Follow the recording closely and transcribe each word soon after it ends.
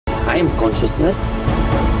I am consciousness.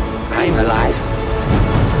 I am alive.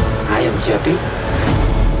 I am Chappie.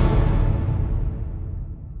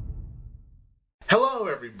 Hello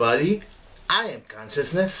everybody, I am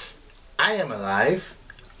Consciousness, I am alive,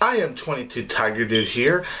 I am 22 Tiger Dude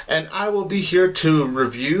here, and I will be here to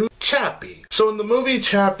review Chappie. So in the movie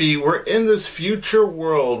Chappie, we're in this future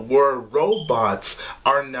world where robots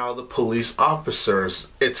are now the police officers.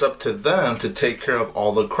 It's up to them to take care of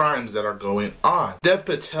all the crimes that are going on. Dev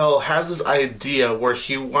Patel has this idea where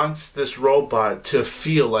he wants this robot to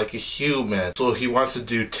feel like a human. So he wants to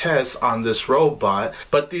do tests on this robot,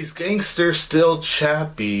 but these gangsters steal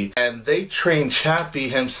Chappie, and they train Chappie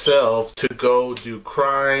himself to go do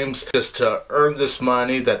crimes just to earn this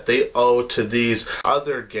money that they owe to these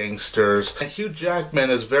other gangsters. And Hugh Jackman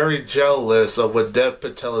is very jealous of what Dev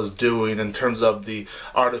Patel is doing in terms of the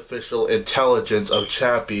artificial intelligence of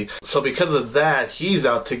Chappie. So because of that, he's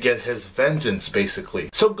out to get his vengeance, basically.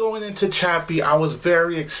 So going into Chappie, I was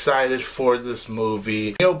very excited for this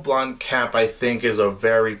movie. Neill Blomkamp, I think, is a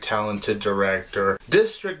very talented director.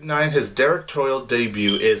 District 9, his directorial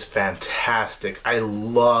debut, is fantastic. I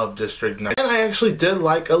love District 9. And I actually did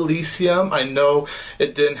like Elysium. I know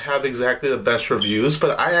it didn't have exactly the best reviews,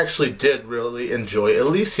 but I actually did really enjoy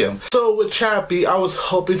Elysium. So with Chappie, I was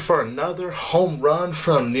hoping for another home run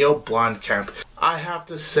from Neill Blomkamp. I have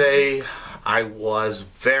to say, I was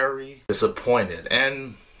very disappointed,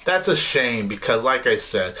 and that's a shame because, like I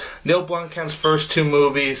said, Neill Blomkamp's first two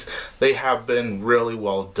movies, they have been really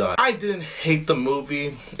well done. I didn't hate the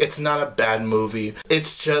movie. It's not a bad movie.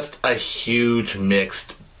 It's just a huge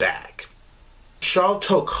mixed bag.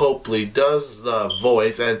 Sharlto Copley does the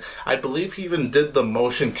voice, and I believe he even did the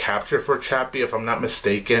motion capture for Chappie, if I'm not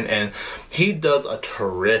mistaken, and he does a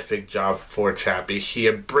terrific job for Chappie. He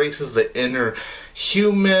embraces the inner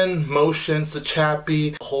human motions to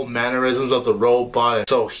Chappie, the whole mannerisms of the robot, and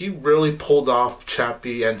so he really pulled off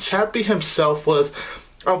Chappie, and Chappie himself was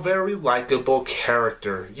a very likable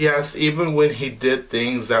character. Yes, even when he did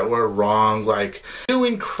things that were wrong, like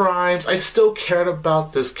doing crimes, I still cared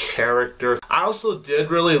about this character. I also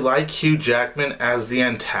did really like Hugh Jackman as the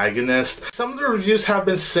antagonist. Some of the reviews have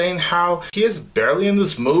been saying how he is barely in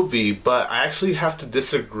this movie, but I actually have to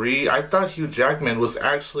disagree. I thought Hugh Jackman was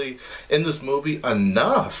actually in this movie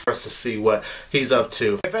enough for us to see what he's up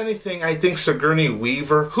to. If anything, I think Sigourney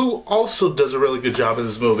Weaver, who also does a really good job in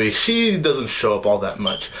this movie, she doesn't show up all that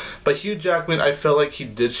much. But Hugh Jackman, I felt like he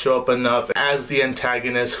did show up enough as the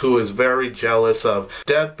antagonist, who is very jealous of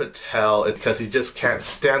Dev Patel because he just can't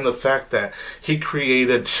stand the fact that he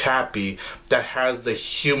created Chappie that has the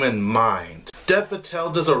human mind. Dev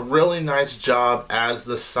Patel does a really nice job as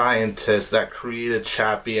the scientist that created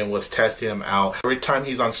Chappie and was testing him out. Every time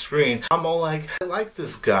he's on screen, I'm all like, I like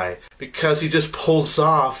this guy because he just pulls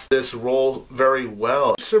off this role very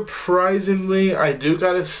well. Surprisingly, I do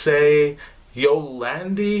gotta say,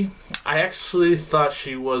 Yo-Landi, I actually thought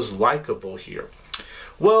she was likable here.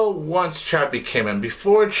 Well, once Chappie came in.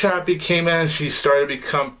 Before Chappie came in, she started to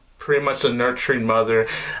become pretty much a nurturing mother.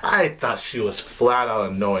 I thought she was flat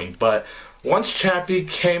out annoying, but once Chappie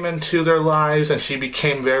came into their lives and she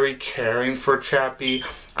became very caring for Chappie,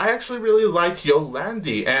 I actually really liked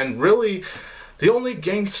Yo-Landi, and really the only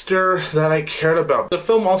gangster that I cared about. The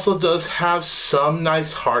film also does have some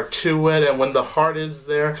nice heart to it, and when the heart is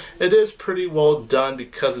there, it is pretty well done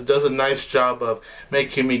because it does a nice job of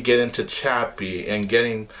making me get into Chappie and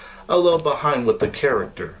getting a little behind with the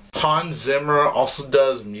character. Hans Zimmer also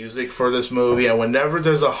does music for this movie, and whenever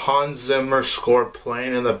there's a Hans Zimmer score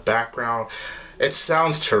playing in the background, it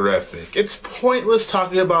sounds terrific. It's pointless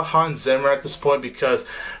talking about Hans Zimmer at this point because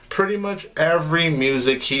pretty much every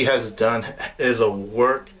music he has done is a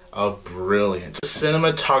work of brilliance. The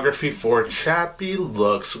cinematography for Chappie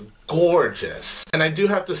looks gorgeous. And I do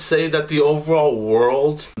have to say that the overall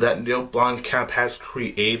world that Neill Blomkamp has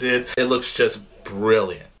created, it looks just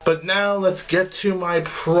brilliant. But now let's get to my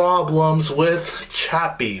problems with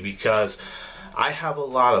Chappie, because I have a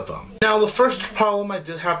lot of them. Now, the first problem I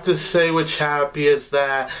did have to say with Chappie is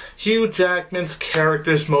that Hugh Jackman's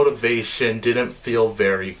character's motivation didn't feel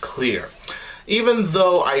very clear. Even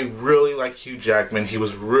though I really like Hugh Jackman, he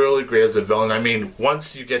was really great as a villain. I mean,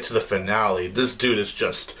 once you get to the finale, this dude is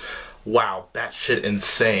just, wow, batshit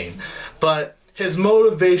insane. But his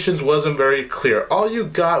motivations wasn't very clear. All you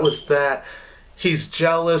got was that he's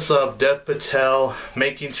jealous of Dev Patel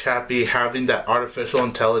making Chappie having that artificial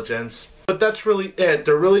intelligence. But that's really it.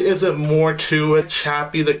 There really isn't more to it.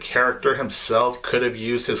 Chappie, the character himself, could have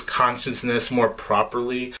used his consciousness more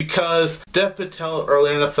properly, because Dev Patel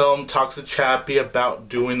earlier in the film talks to Chappie about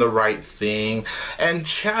doing the right thing, and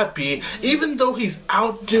Chappie, even though he's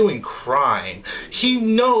out doing crime, he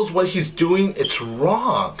knows what he's doing, it's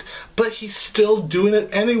wrong, but he's still doing it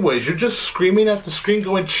anyways. You're just screaming at the screen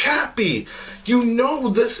going, Chappie, you know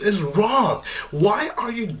this is wrong. Why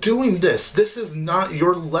are you doing this? This is not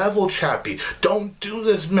your level, Chappie. Don't do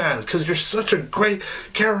this, man, because you're such a great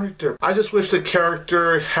character. I just wish the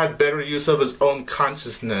character had better use of his own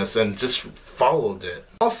consciousness and just followed it.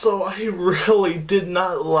 Also, I really did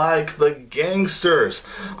not like the gangsters.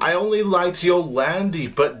 I only liked Yo-Landi,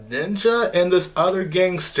 but Ninja and this other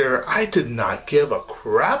gangster, I did not give a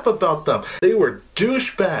crap about them. They were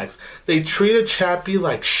douchebags. They treated Chappie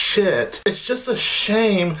like shit. It's just a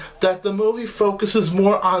shame that the movie focuses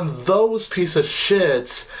more on those piece of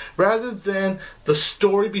shits rather than the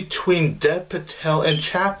story between Dev Patel and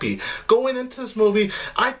Chappie. Going into this movie,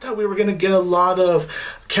 I thought we were going to get a lot of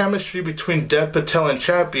chemistry between Dev Patel and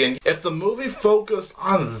Chappie, and if the movie focused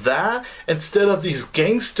on that instead of these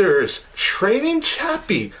gangsters training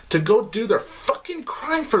Chappie to go do their fucking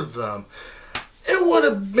crime for them, it would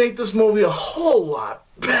have made this movie a whole lot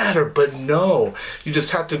better. But no, you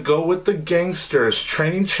just have to go with the gangsters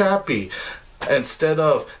training Chappie instead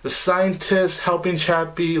of the scientists helping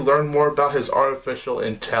Chappie learn more about his artificial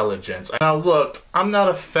intelligence. Now look, I'm not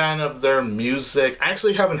a fan of their music. I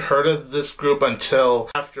actually haven't heard of this group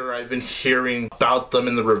until after I've been hearing about them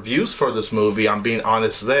in the reviews for this movie. I'm being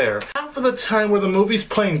honest there. Half of the time where the movie's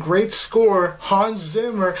playing great score, Hans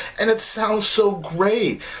Zimmer, and it sounds so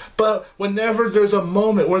great. But whenever there's a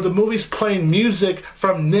moment where the movie's playing music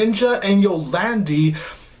from Ninja and Yo-Landi,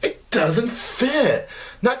 it doesn't fit.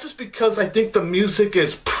 Not just because I think the music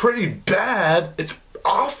is pretty bad, it's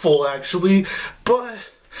awful actually, but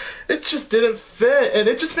it just didn't fit, and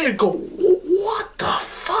it just made it go, what the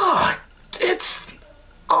fuck?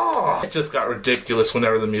 It just got ridiculous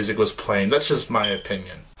whenever the music was playing. That's just my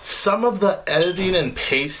opinion. Some of the editing and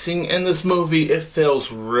pacing in this movie, it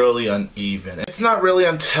feels really uneven. It's not really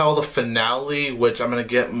until the finale, which I'm going to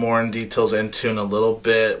get more in details into in a little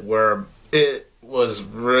bit, where it was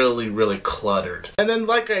really cluttered. And then,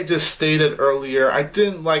 like I just stated earlier, I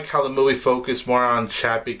didn't like how the movie focused more on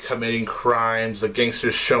Chappie committing crimes, the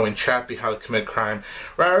gangsters showing Chappie how to commit crime,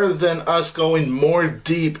 rather than us going more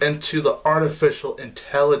deep into the artificial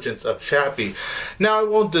intelligence of Chappie. Now, I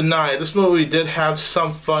won't deny, this movie did have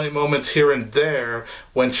some funny moments here and there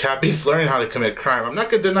when Chappie's learning how to commit crime. I'm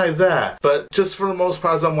not gonna deny that, but just for the most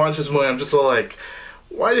part, as I'm watching this movie, I'm just like,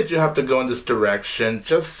 why did you have to go in this direction?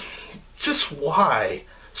 Just why?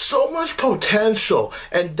 So much potential,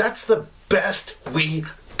 and that's the best we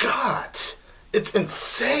got. It's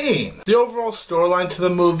insane. The overall storyline to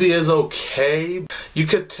the movie is okay. You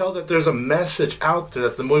could tell that there's a message out there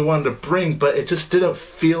that the movie wanted to bring, but it just didn't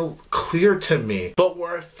feel clear to me. But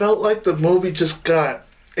where I felt like the movie just got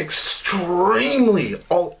extremely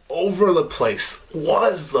all over the place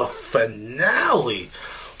was the finale.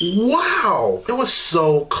 Wow! It was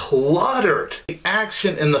so cluttered. The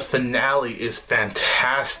action in the finale is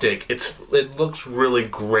fantastic. It looks really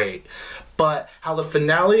great. But how the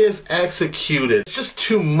finale is executed, it's just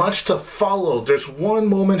too much to follow. There's one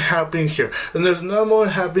moment happening here, then there's another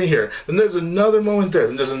moment happening here, then there's another moment there,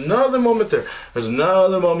 then there's another moment there, there's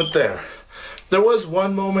another moment there. There was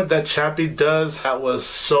one moment that Chappie does that was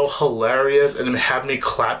so hilarious and it had me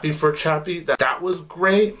clapping for Chappie. That was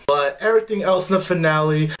great, but everything else in the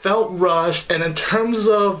finale felt rushed. And in terms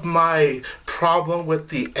of my problem with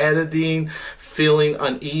the editing feeling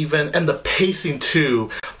uneven and the pacing too,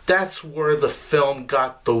 that's where the film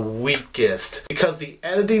got the weakest, because the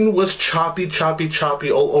editing was choppy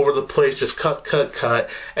all over the place, just cut,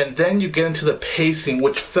 and then you get into the pacing,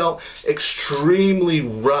 which felt extremely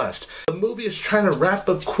rushed. The movie is trying to wrap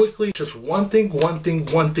up quickly, just one thing,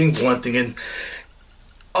 and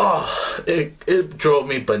it drove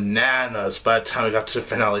me bananas by the time I got to the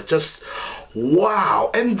finale. Just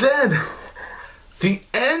wow. And then the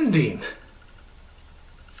ending.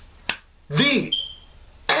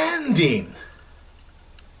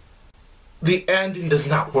 The ending does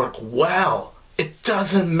not work well. It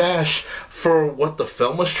doesn't mesh for what the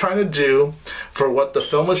film was trying to do, for what the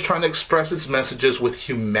film was trying to express its messages with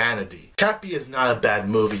humanity. Chappie is not a bad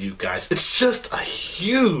movie, you guys. It's just a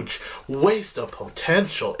huge waste of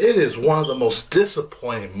potential. It is one of the most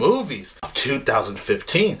disappointing movies of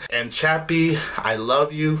 2015. And Chappie, I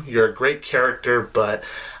love you. You're a great character, but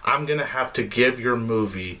I'm gonna have to give your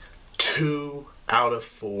movie 2 out of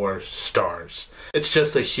 4 stars. It's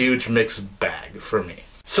just a huge mixed bag for me.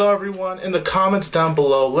 So everyone, in the comments down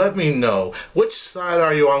below, let me know, which side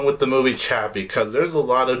are you on with the movie Chappie? Because there's a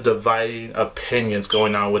lot of dividing opinions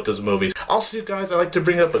going on with this movie. Also, you guys, I'd like to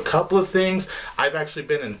bring up a couple of things. I've actually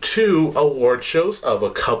been in 2 award shows of a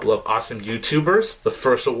couple of awesome YouTubers. The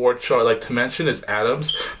first award show I'd like to mention is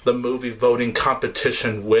Adam's, the movie voting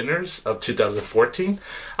competition winners of 2014.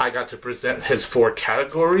 I got to present his 4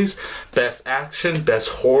 categories: Best Action, Best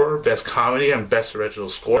Horror, Best Comedy, and Best Original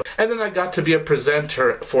Score. And then I got to be a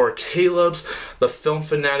presenter for Caleb's The Film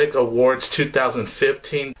Fanatic Awards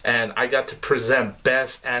 2015, and I got to present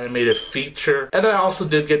Best Animated Feature. And I also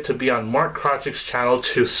did get to be on Mark Krachik's channel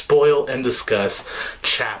to spoil and discuss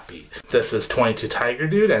Chappie. This is 22 Tiger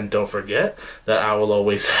Dude, and don't forget that I will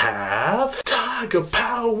always have Tiger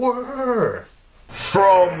Power!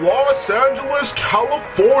 From Los Angeles,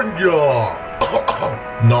 California!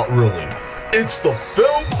 Not really. It's the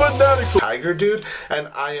Film Fanatics Tiger Dude, and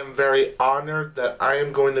I am very honored that I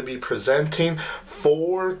am going to be presenting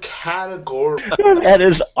 4 categories. That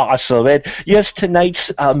is awesome. And yes,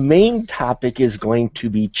 tonight's main topic is going to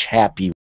be Chappie.